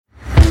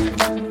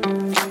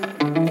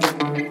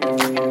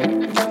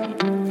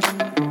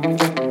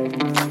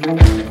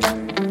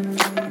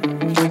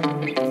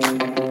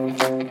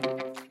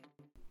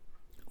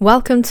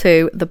Welcome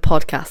to the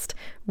podcast.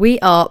 We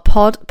are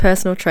Pod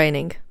Personal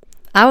Training.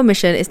 Our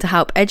mission is to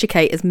help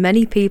educate as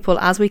many people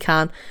as we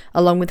can,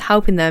 along with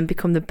helping them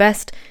become the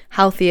best,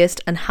 healthiest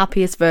and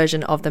happiest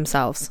version of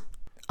themselves.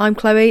 I'm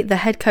Chloe, the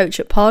head coach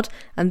at Pod,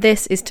 and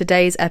this is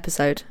today's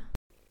episode.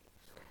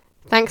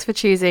 Thanks for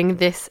choosing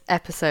this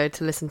episode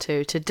to listen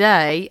to.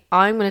 Today,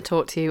 I'm going to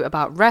talk to you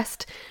about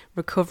rest,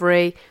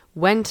 recovery,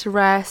 when to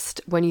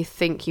rest, when you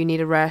think you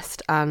need a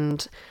rest,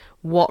 and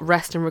what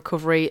rest and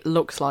recovery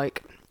looks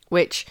like,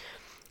 which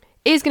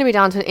is going to be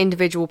down to an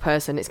individual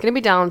person. It's going to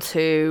be down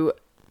to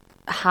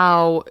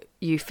how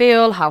you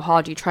feel, how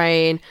hard you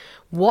train,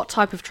 what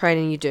type of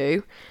training you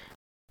do,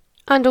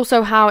 and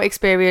also how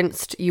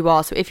experienced you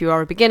are. So if you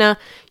are a beginner,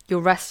 your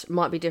rest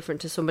might be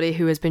different to somebody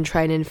who has been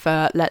training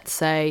for, let's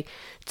say,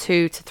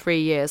 2 to 3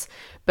 years.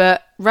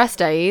 But rest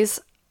days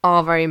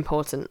are very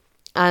important.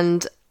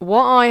 And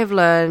what I have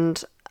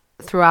learned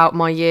throughout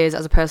my years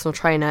as a personal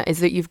trainer is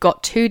that you've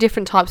got 2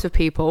 different types of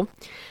people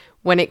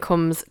when it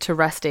comes to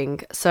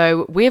resting.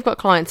 So we've got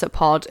clients at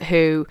Pod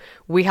who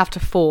we have to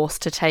force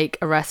to take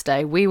a rest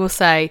day. We will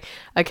say,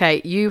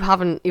 okay, you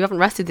haven't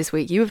rested this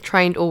week, you have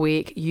trained all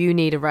week, you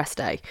need a rest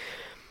day.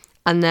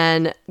 And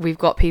then we've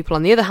got people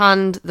on the other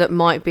hand that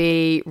might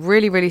be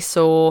really, really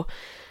sore,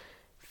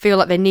 feel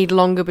like they need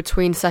longer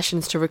between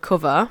sessions to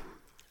recover,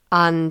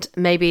 and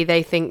maybe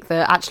they think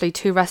that actually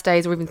 2 rest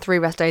days or even 3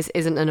 rest days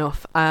isn't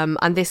enough.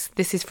 And this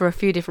is for a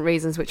few different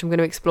reasons, which I'm going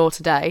to explore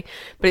today.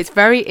 But it's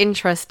very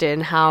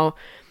interesting how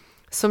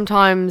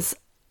sometimes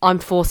I'm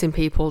forcing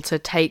people to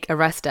take a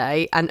rest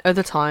day and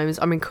other times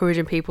I'm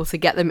encouraging people to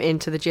get them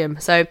into the gym.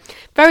 So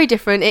very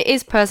different. It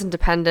is person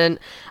dependent.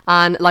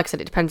 And like I said,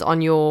 it depends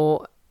on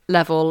your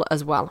level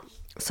as well.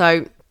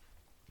 So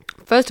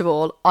first of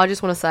all, I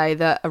just want to say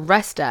that a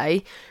rest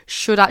day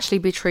should actually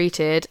be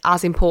treated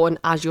as important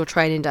as your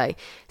training day.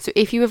 So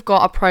if you have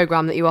got a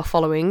program that you are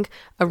following,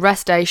 a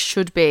rest day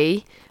should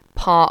be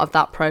part of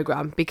that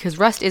program because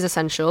rest is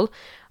essential,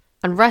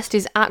 and rest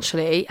is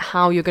actually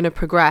how you're going to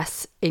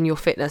progress in your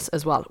fitness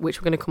as well, which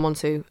we're going to come on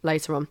to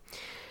later on.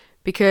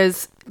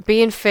 Because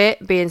being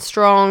fit, being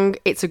strong,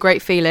 it's a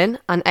great feeling,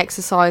 and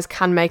exercise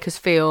can make us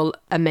feel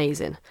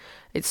amazing.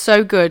 It's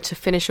so good to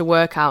finish a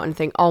workout and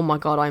think, oh my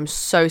God, I'm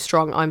so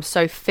strong, I'm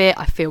so fit,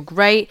 I feel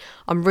great,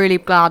 I'm really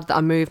glad that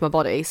I moved my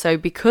body. So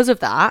because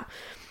of that,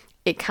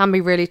 it can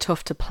be really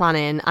tough to plan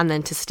in and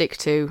then to stick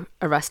to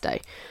a rest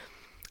day.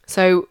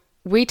 So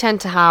we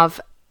tend to have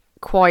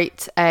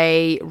quite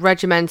a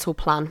regimental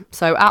plan.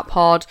 So at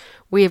Pod,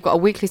 we have got a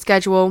weekly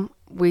schedule,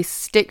 we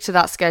stick to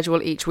that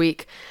schedule each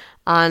week,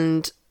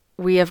 and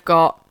we have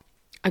got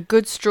a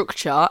good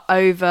structure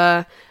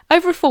over a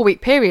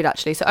 4-week period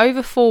actually. So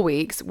over 4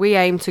 weeks, we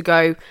aim to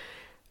go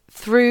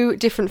through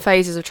different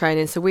phases of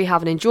training. So we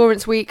have an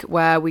endurance week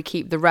where we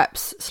keep the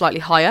reps slightly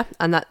higher,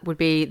 and that would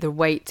be the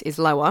weight is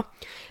lower.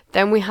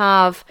 Then we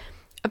have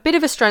a bit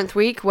of a strength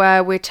week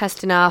where we're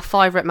testing our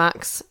 5 rep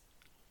max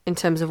in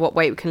terms of what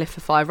weight we can lift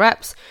for 5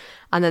 reps.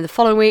 And then the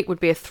following week would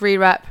be a 3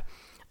 rep.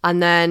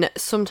 And then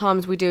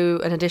sometimes we do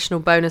an additional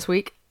bonus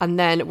week, and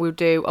then we'll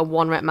do a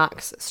 1 rep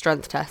max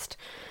strength test.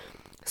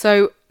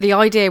 So the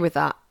idea with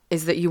that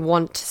is that you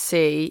want to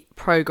see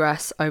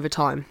progress over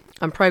time.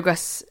 And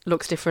progress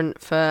looks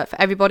different for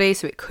everybody.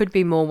 So it could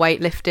be more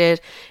weight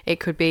lifted. It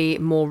could be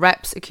more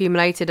reps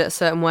accumulated at a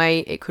certain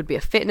way. It could be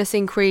a fitness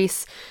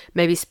increase,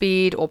 maybe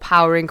speed or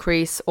power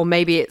increase, or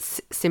maybe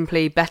it's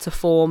simply better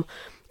form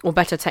or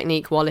better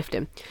technique while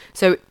lifting.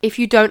 So if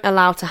you don't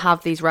allow to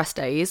have these rest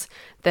days,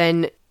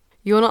 then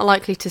you're not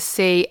likely to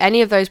see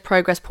any of those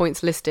progress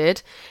points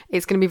listed.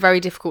 It's going to be very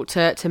difficult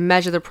to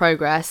measure the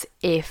progress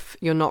if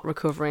you're not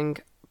recovering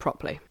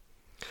properly.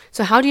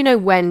 So how do you know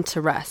when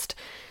to rest?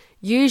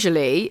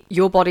 Usually,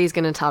 your body is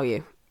going to tell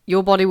you.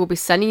 Your body will be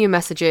sending you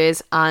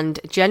messages, and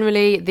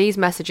generally, these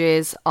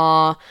messages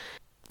are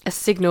a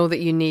signal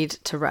that you need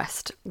to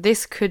rest.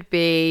 This could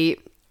be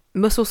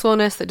muscle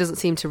soreness that doesn't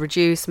seem to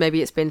reduce.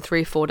 Maybe it's been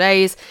 3-4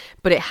 days,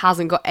 but it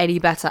hasn't got any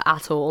better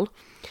at all.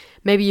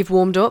 Maybe you've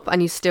warmed up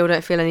and you still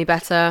don't feel any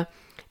better.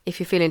 If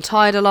you're feeling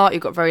tired a lot,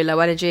 you've got very low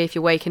energy if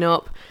you're waking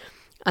up.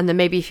 And then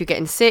maybe if you're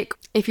getting sick,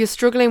 if you're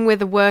struggling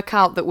with a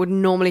workout that would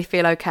normally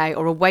feel okay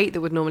or a weight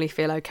that would normally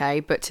feel okay,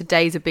 but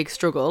today's a big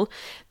struggle,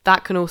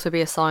 that can also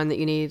be a sign that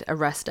you need a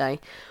rest day.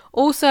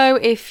 Also,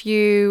 if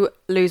you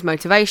lose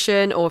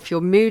motivation or if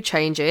your mood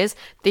changes,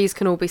 these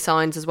can all be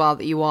signs as well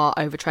that you are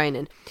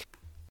overtraining.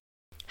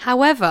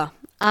 However,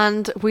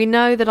 and we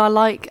know that I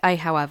like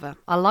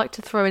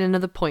to throw in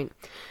another point.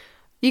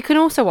 You can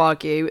also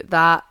argue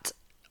that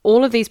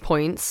all of these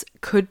points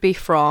could be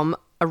from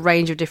a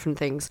range of different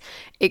things.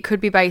 It could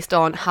be based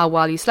on how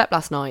well you slept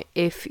last night.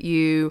 If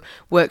you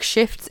work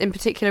shifts in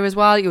particular as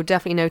well, you'll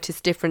definitely notice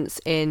difference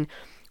in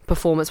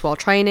performance while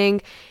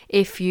training.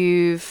 If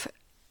you've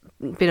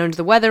been under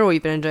the weather or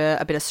you've been under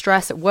a bit of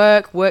stress at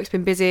work's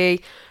been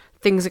busy,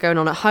 things are going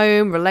on at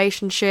home,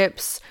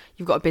 relationships,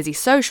 you've got a busy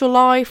social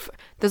life,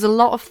 there's a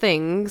lot of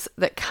things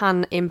that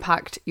can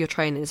impact your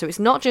training. So it's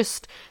not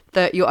just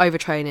that you're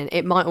overtraining.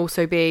 It might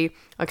also be,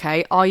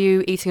 okay, are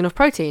you eating enough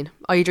protein?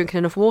 Are you drinking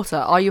enough water?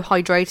 Are you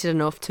hydrated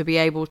enough to be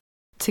able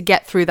to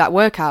get through that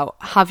workout?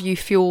 Have you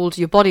fueled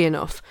your body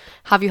enough?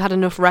 Have you had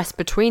enough rest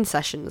between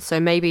sessions? So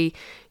maybe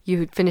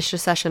you finished a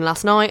session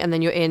last night and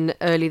then you're in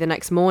early the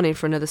next morning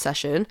for another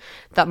session.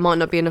 That might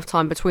not be enough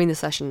time between the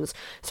sessions.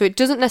 So it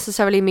doesn't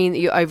necessarily mean that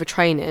you're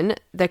overtraining.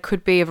 There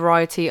could be a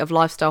variety of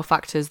lifestyle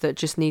factors that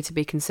just need to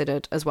be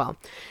considered as well.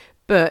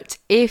 But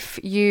if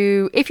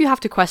you have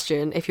to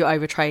question if you're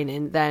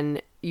overtraining,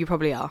 then you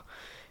probably are,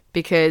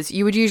 because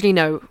you would usually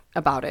know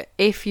about it.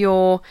 If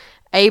you're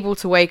able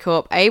to wake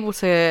up, able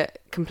to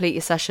complete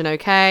your session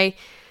okay,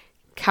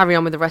 carry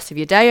on with the rest of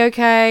your day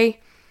okay,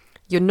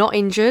 you're not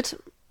injured,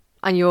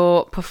 and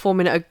you're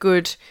performing at a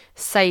good,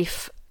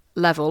 safe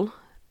level,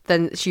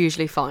 then it's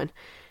usually fine.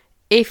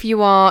 If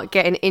you are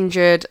getting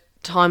injured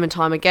time and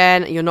time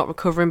again, you're not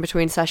recovering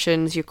between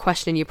sessions, you're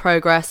questioning your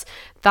progress,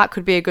 that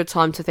could be a good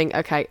time to think,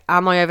 okay,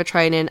 am I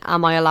overtraining?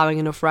 Am I allowing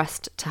enough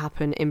rest to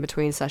happen in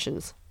between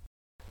sessions?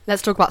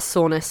 Let's talk about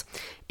soreness.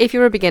 If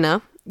you're a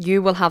beginner,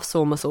 you will have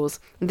sore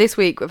muscles. This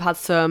week we've had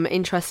some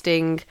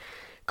interesting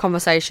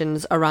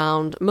conversations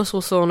around muscle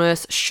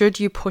soreness. Should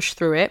you push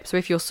through it? So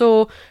if you're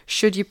sore,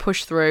 should you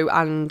push through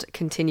and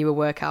continue a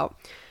workout?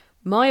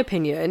 My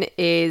opinion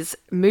is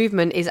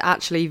movement is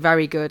actually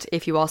very good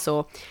if you are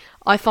sore.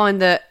 I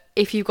find that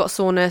if you've got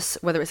soreness,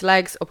 whether it's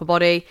legs, upper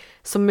body,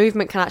 some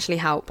movement can actually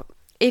help.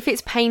 If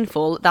it's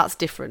painful, that's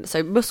different.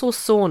 So muscle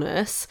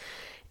soreness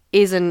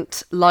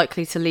isn't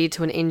likely to lead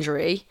to an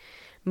injury.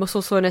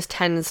 Muscle soreness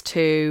tends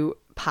to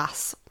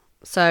pass.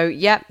 So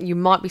yeah, you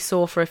might be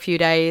sore for a few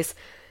days.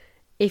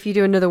 If you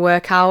do another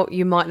workout,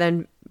 you might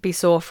then be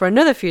sore for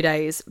another few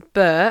days,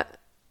 but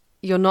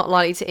you're not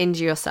likely to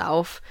injure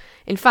yourself.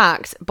 In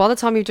fact, by the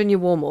time you've done your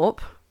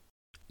warm-up,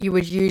 you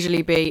would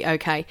usually be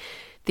okay.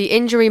 The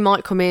injury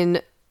might come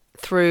in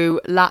through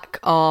lack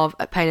of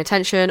paying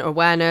attention or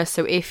awareness.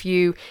 So if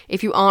you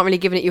aren't really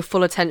giving it your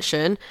full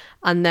attention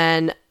and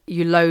then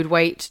you load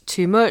weight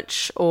too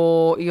much,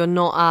 or you're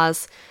not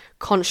as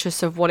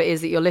conscious of what it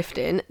is that you're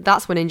lifting,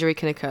 that's when injury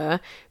can occur.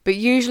 But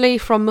usually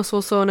from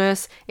muscle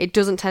soreness, it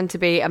doesn't tend to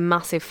be a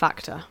massive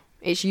factor.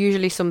 It's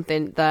usually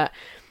something that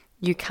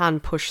you can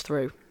push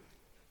through.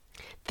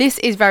 This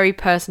is very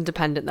person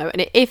dependent though,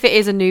 and if it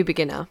is a new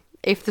beginner,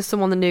 if there's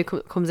someone that new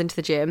comes into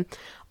the gym,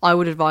 I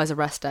would advise a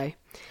rest day.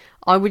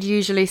 I would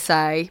usually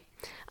say,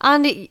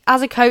 and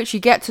as a coach, you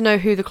get to know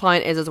who the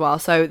client is as well.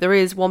 So there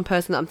is one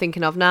person that I'm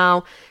thinking of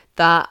now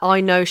that I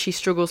know she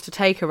struggles to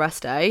take a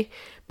rest day,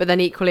 but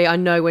then equally I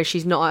know when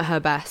she's not at her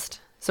best.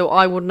 So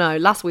I would know.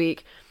 Last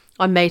week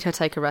I made her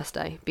take a rest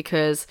day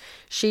because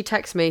she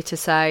texted me to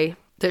say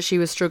that she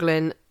was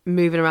struggling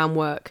moving around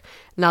work.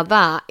 Now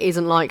that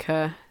isn't like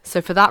her.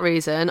 So for that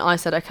reason I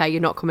said, okay,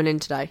 you're not coming in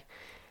today.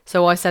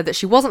 So I said that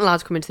she wasn't allowed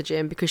to come into the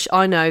gym because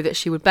I know that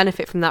she would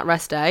benefit from that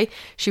rest day.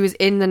 She was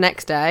in the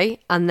next day,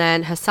 and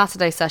then her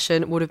Saturday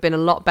session would have been a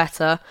lot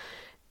better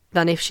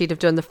than if she'd have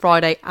done the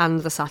Friday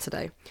and the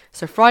Saturday.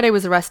 So Friday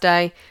was the rest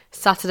day.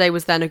 Saturday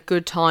was then a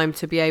good time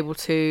to be able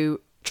to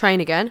train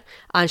again.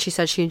 And she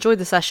said she enjoyed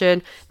the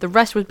session. The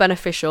rest was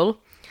beneficial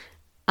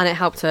and it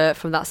helped her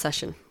from that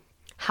session.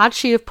 Had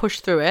she have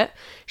pushed through it,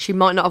 she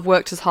might not have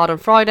worked as hard on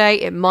Friday.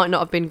 It might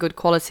not have been good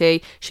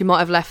quality. She might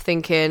have left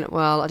thinking,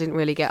 well, I didn't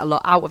really get a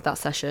lot out of that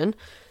session.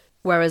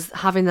 Whereas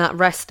having that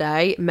rest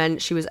day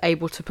meant she was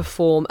able to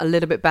perform a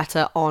little bit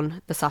better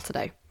on the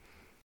Saturday.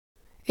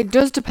 It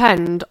does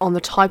depend on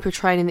the type of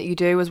training that you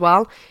do as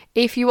well.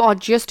 If you are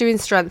just doing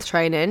strength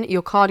training,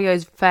 your cardio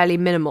is fairly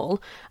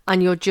minimal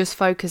and you're just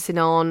focusing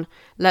on,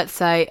 let's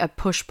say, a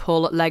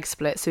push-pull leg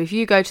split. So if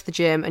you go to the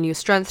gym and you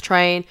strength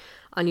train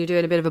and you're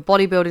doing a bit of a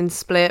bodybuilding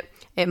split,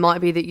 it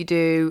might be that you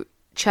do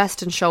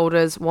chest and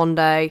shoulders one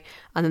day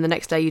and then the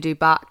next day you do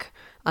back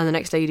and the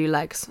next day you do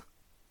legs.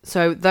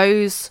 So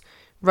those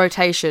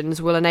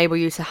rotations will enable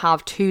you to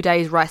have 2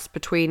 days rest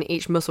between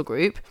each muscle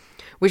group,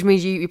 which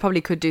means you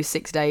probably could do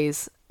 6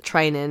 days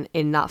training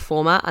in that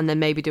format and then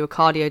maybe do a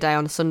cardio day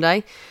on a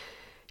Sunday.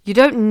 You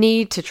don't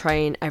need to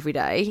train every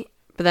day,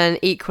 but then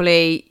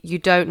equally, you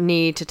don't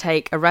need to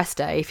take a rest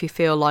day if you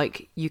feel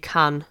like you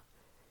can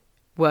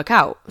work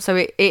out. So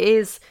it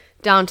is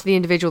down to the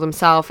individual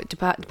themselves. It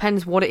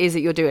depends what it is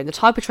that you're doing. The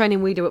type of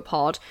training we do at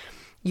Pod,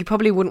 you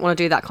probably wouldn't want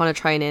to do that kind of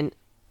training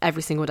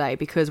every single day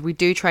because we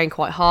do train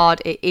quite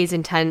hard. It is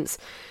intense.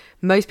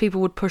 Most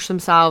people would push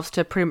themselves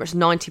to pretty much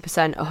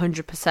 90%,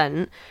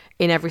 100%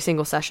 in every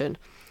single session.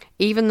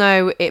 Even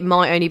though it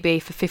might only be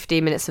for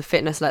 15 minutes of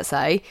fitness, let's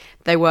say,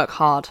 they work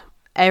hard.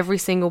 Every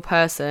single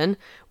person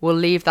will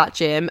leave that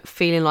gym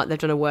feeling like they've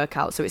done a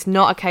workout. So it's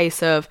not a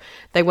case of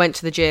they went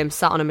to the gym,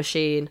 sat on a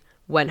machine,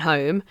 went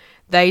home.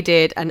 They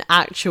did an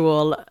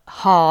actual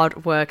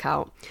hard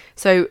workout.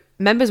 So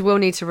members will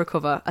need to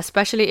recover,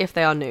 especially if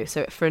they are new.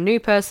 So for a new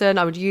person,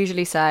 I would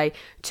usually say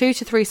 2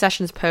 to 3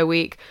 sessions per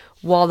week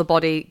while the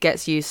body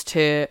gets used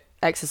to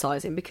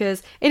exercising,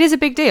 because it is a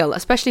big deal,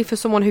 especially for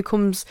someone who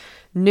comes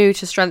new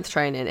to strength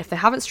training. If they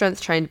haven't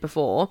strength trained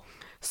before,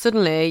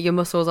 suddenly your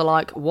muscles are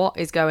like, what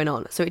is going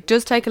on? So it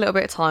does take a little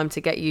bit of time to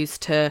get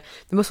used to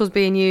the muscles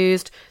being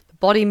used, the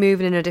body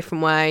moving in a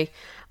different way,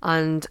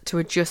 and to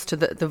adjust to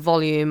the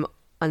volume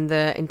and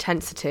the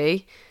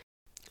intensity.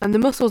 And the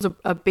muscles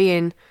are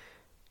being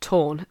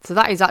torn. So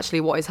that is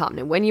actually what is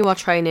happening. When you are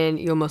training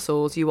your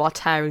muscles, you are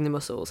tearing the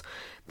muscles.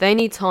 They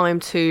need time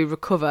to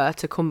recover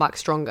to come back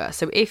stronger.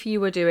 So if you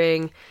were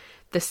doing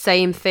the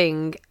same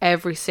thing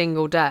every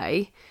single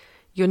day,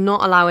 you're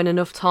not allowing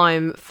enough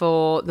time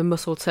for the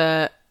muscle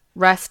to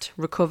rest,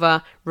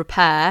 recover,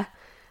 repair,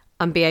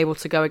 and be able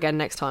to go again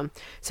next time.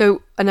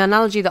 So an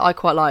analogy that I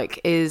quite like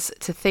is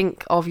to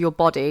think of your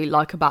body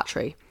like a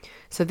battery.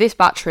 So this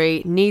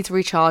battery needs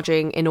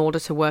recharging in order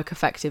to work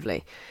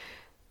effectively.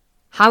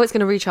 How it's going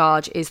to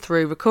recharge is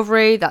through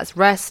recovery, that's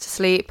rest,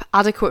 sleep,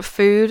 adequate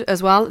food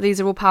as well. These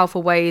are all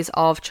powerful ways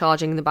of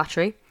charging the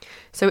battery.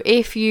 So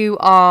if you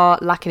are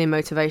lacking in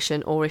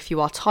motivation, or if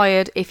you are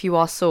tired, if you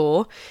are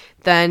sore,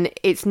 then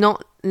it's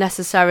not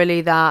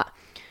necessarily that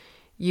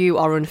you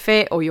are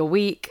unfit or you're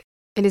weak.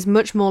 It is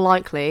much more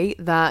likely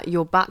that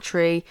your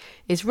battery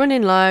is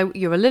running low,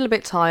 you're a little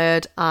bit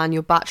tired, and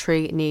your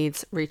battery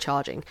needs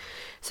recharging.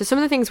 So some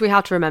of the things we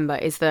have to remember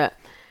is that,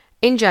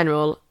 in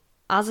general,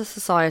 as a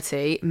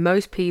society,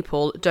 most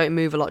people don't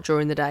move a lot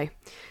during the day.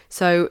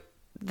 So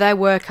their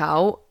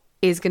workout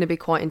is going to be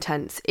quite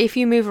intense. If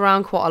you move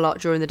around quite a lot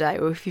during the day,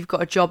 or if you've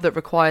got a job that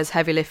requires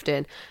heavy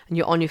lifting and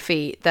you're on your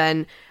feet,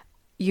 then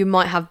you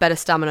might have better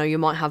stamina, you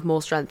might have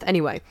more strength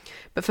anyway.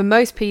 But for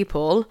most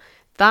people,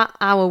 that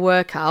hour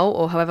workout,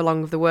 or however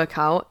long of the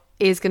workout,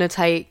 is going to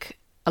take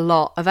a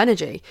lot of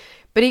energy.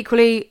 But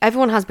equally,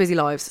 everyone has busy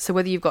lives. So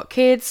whether you've got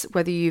kids,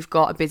 whether you've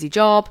got a busy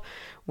job,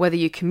 whether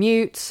you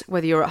commute,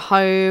 whether you're at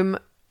home,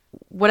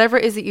 whatever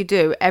it is that you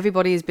do,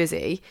 everybody is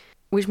busy,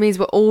 which means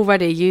we're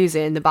already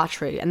using the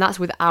battery, and that's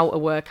without a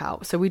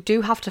workout. So we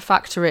do have to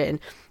factor in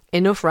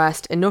enough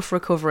rest, enough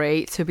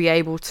recovery to be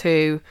able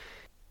to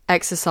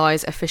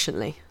exercise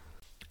efficiently.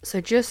 So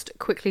just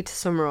quickly to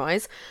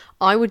summarise,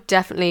 I would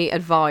definitely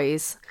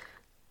advise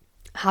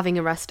having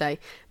a rest day,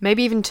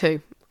 maybe even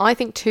 2. I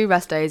think 2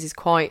 rest days is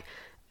quite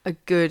a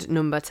good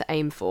number to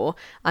aim for,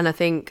 and I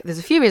think there's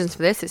a few reasons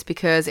for this. It's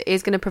because it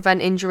is going to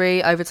prevent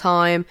injury over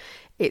time.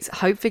 It's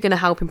hopefully going to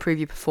help improve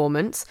your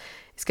performance.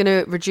 It's going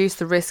to reduce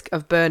the risk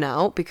of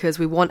burnout, because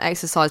we want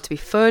exercise to be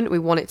fun, we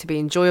want it to be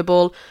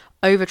enjoyable.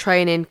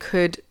 Overtraining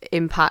could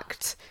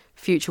impact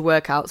future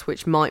workouts,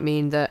 which might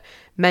mean that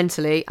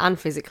mentally and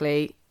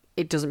physically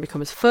it doesn't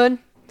become as fun,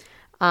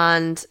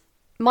 and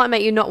might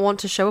make you not want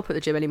to show up at the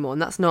gym anymore,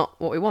 and that's not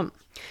what we want.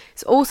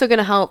 It's also going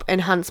to help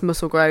enhance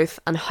muscle growth,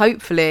 and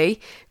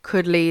hopefully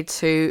could lead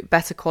to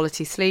better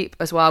quality sleep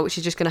as well, which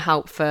is just going to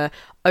help for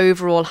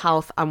overall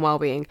health and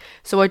well-being.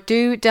 So I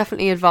do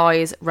definitely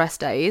advise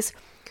rest days.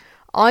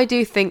 I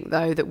do think,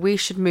 though, that we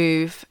should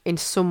move in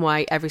some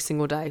way every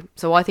single day.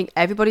 So I think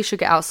everybody should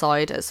get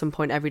outside at some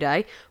point every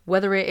day,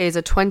 whether it is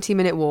a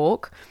 20-minute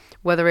walk,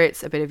 whether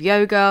it's a bit of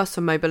yoga,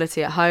 some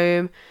mobility at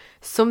home,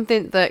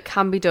 something that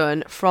can be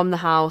done from the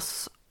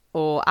house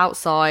or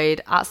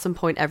outside at some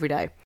point every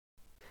day.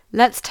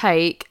 Let's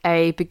take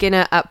a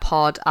beginner at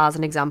pod as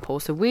an example.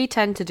 So we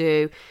tend to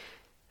do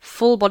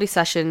full body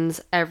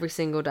sessions every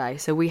single day.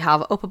 So we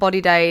have upper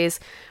body days,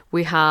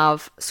 we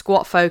have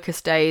squat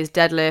focus days,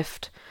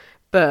 deadlift,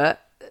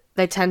 but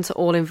they tend to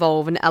all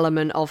involve an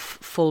element of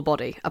full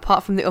body,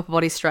 apart from the upper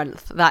body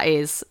strength. That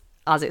is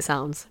as it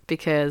sounds,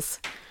 because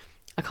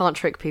I can't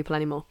trick people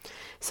anymore.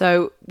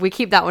 So we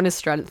keep that one as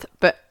strength,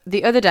 but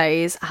the other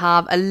days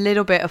have a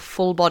little bit of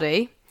full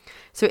body.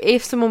 So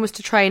if someone was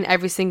to train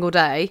every single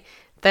day,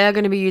 they are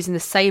going to be using the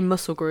same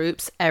muscle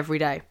groups every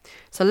day.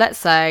 So let's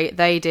say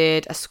they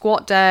did a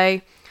squat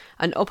day,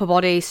 an upper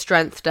body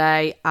strength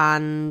day,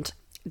 and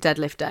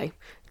deadlift day.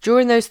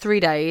 During those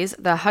 3 days,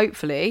 they're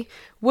hopefully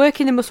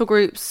working the muscle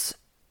groups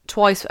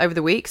twice over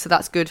the week. So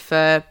that's good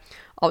for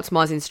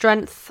optimizing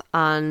strength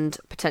and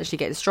potentially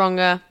getting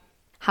stronger.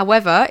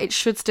 However, it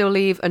should still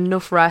leave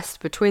enough rest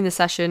between the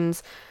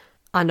sessions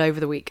and over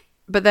the week.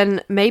 But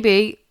then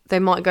maybe they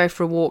might go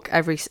for a walk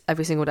every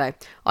single day.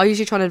 I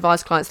usually try and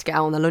advise clients to get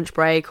out on their lunch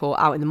break or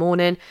out in the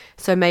morning.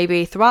 So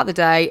maybe throughout the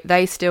day,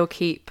 they still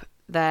keep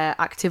their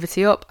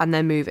activity up and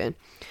they're moving.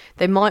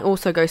 They might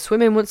also go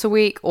swimming once a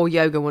week or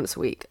yoga once a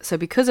week. So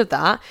because of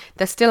that,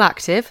 they're still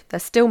active, they're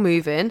still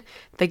moving,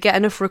 they get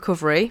enough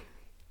recovery,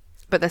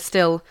 but they're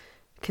still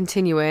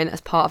continuing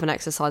as part of an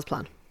exercise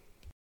plan.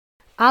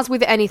 As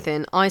with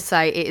anything, I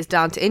say it is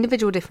down to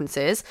individual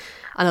differences,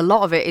 and a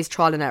lot of it is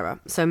trial and error.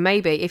 So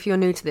maybe if you're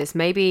new to this,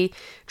 maybe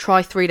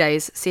try 3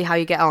 days, see how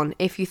you get on.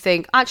 If you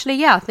think, actually,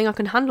 yeah, I think I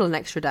can handle an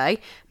extra day,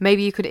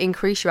 maybe you could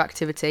increase your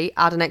activity,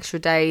 add an extra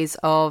days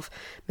of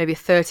maybe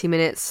 30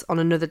 minutes on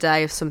another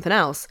day of something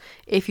else.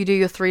 If you do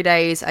your 3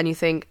 days and you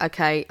think,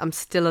 okay, I'm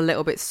still a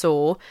little bit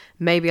sore,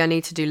 maybe I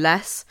need to do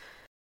less.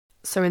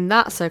 So in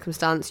that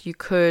circumstance, you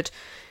could,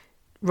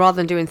 rather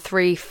than doing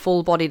 3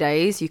 full body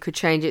days, you could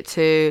change it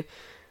to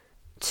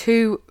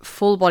 2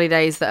 full body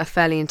days that are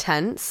fairly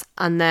intense,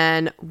 and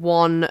then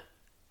 1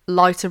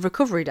 lighter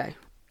recovery day,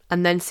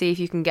 and then see if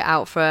you can get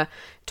out for a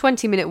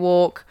 20-minute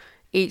walk,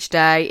 each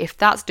day. If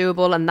that's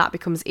doable and that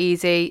becomes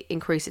easy,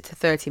 increase it to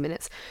 30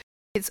 minutes.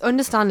 It's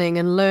understanding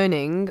and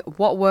learning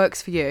what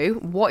works for you,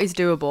 what is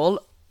doable,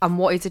 and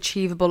what is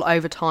achievable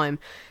over time.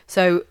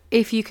 So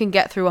if you can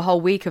get through a whole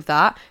week of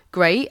that,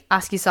 great.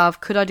 Ask yourself,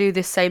 could I do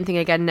this same thing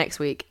again next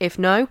week? If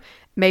no,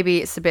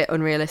 maybe it's a bit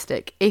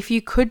unrealistic. If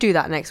you could do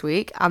that next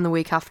week and the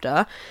week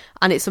after,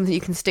 and it's something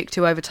you can stick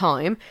to over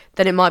time,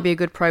 then it might be a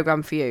good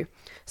program for you.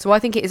 So I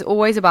think it is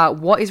always about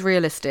what is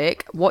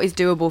realistic, what is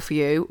doable for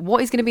you,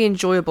 what is going to be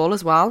enjoyable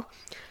as well,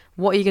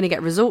 what are you going to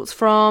get results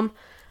from,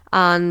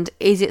 and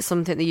is it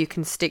something that you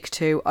can stick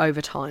to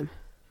over time?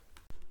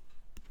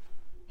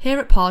 Here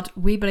at Pod,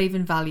 we believe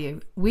in value.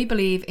 We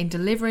believe in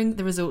delivering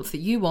the results that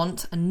you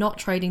want and not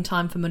trading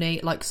time for money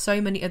like so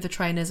many other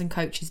trainers and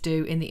coaches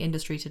do in the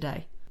industry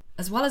today.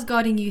 As well as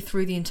guiding you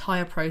through the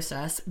entire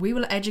process, we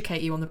will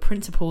educate you on the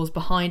principles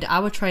behind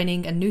our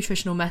training and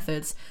nutritional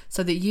methods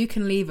so that you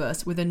can leave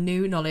us with a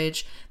new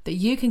knowledge that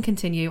you can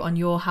continue on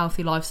your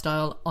healthy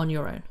lifestyle on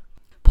your own.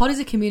 Pod is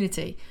a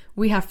community.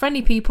 We have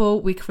friendly people,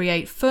 we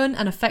create fun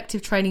and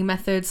effective training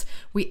methods,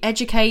 we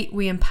educate,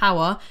 we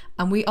empower,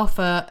 and we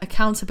offer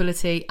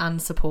accountability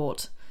and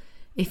support.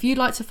 If you'd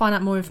like to find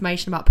out more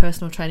information about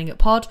personal training at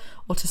Pod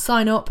or to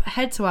sign up,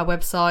 head to our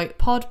website,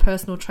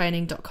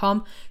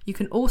 podpersonaltraining.com. You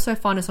can also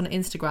find us on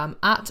Instagram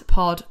at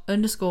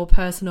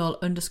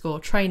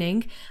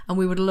pod_personal_training, and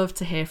we would love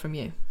to hear from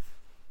you.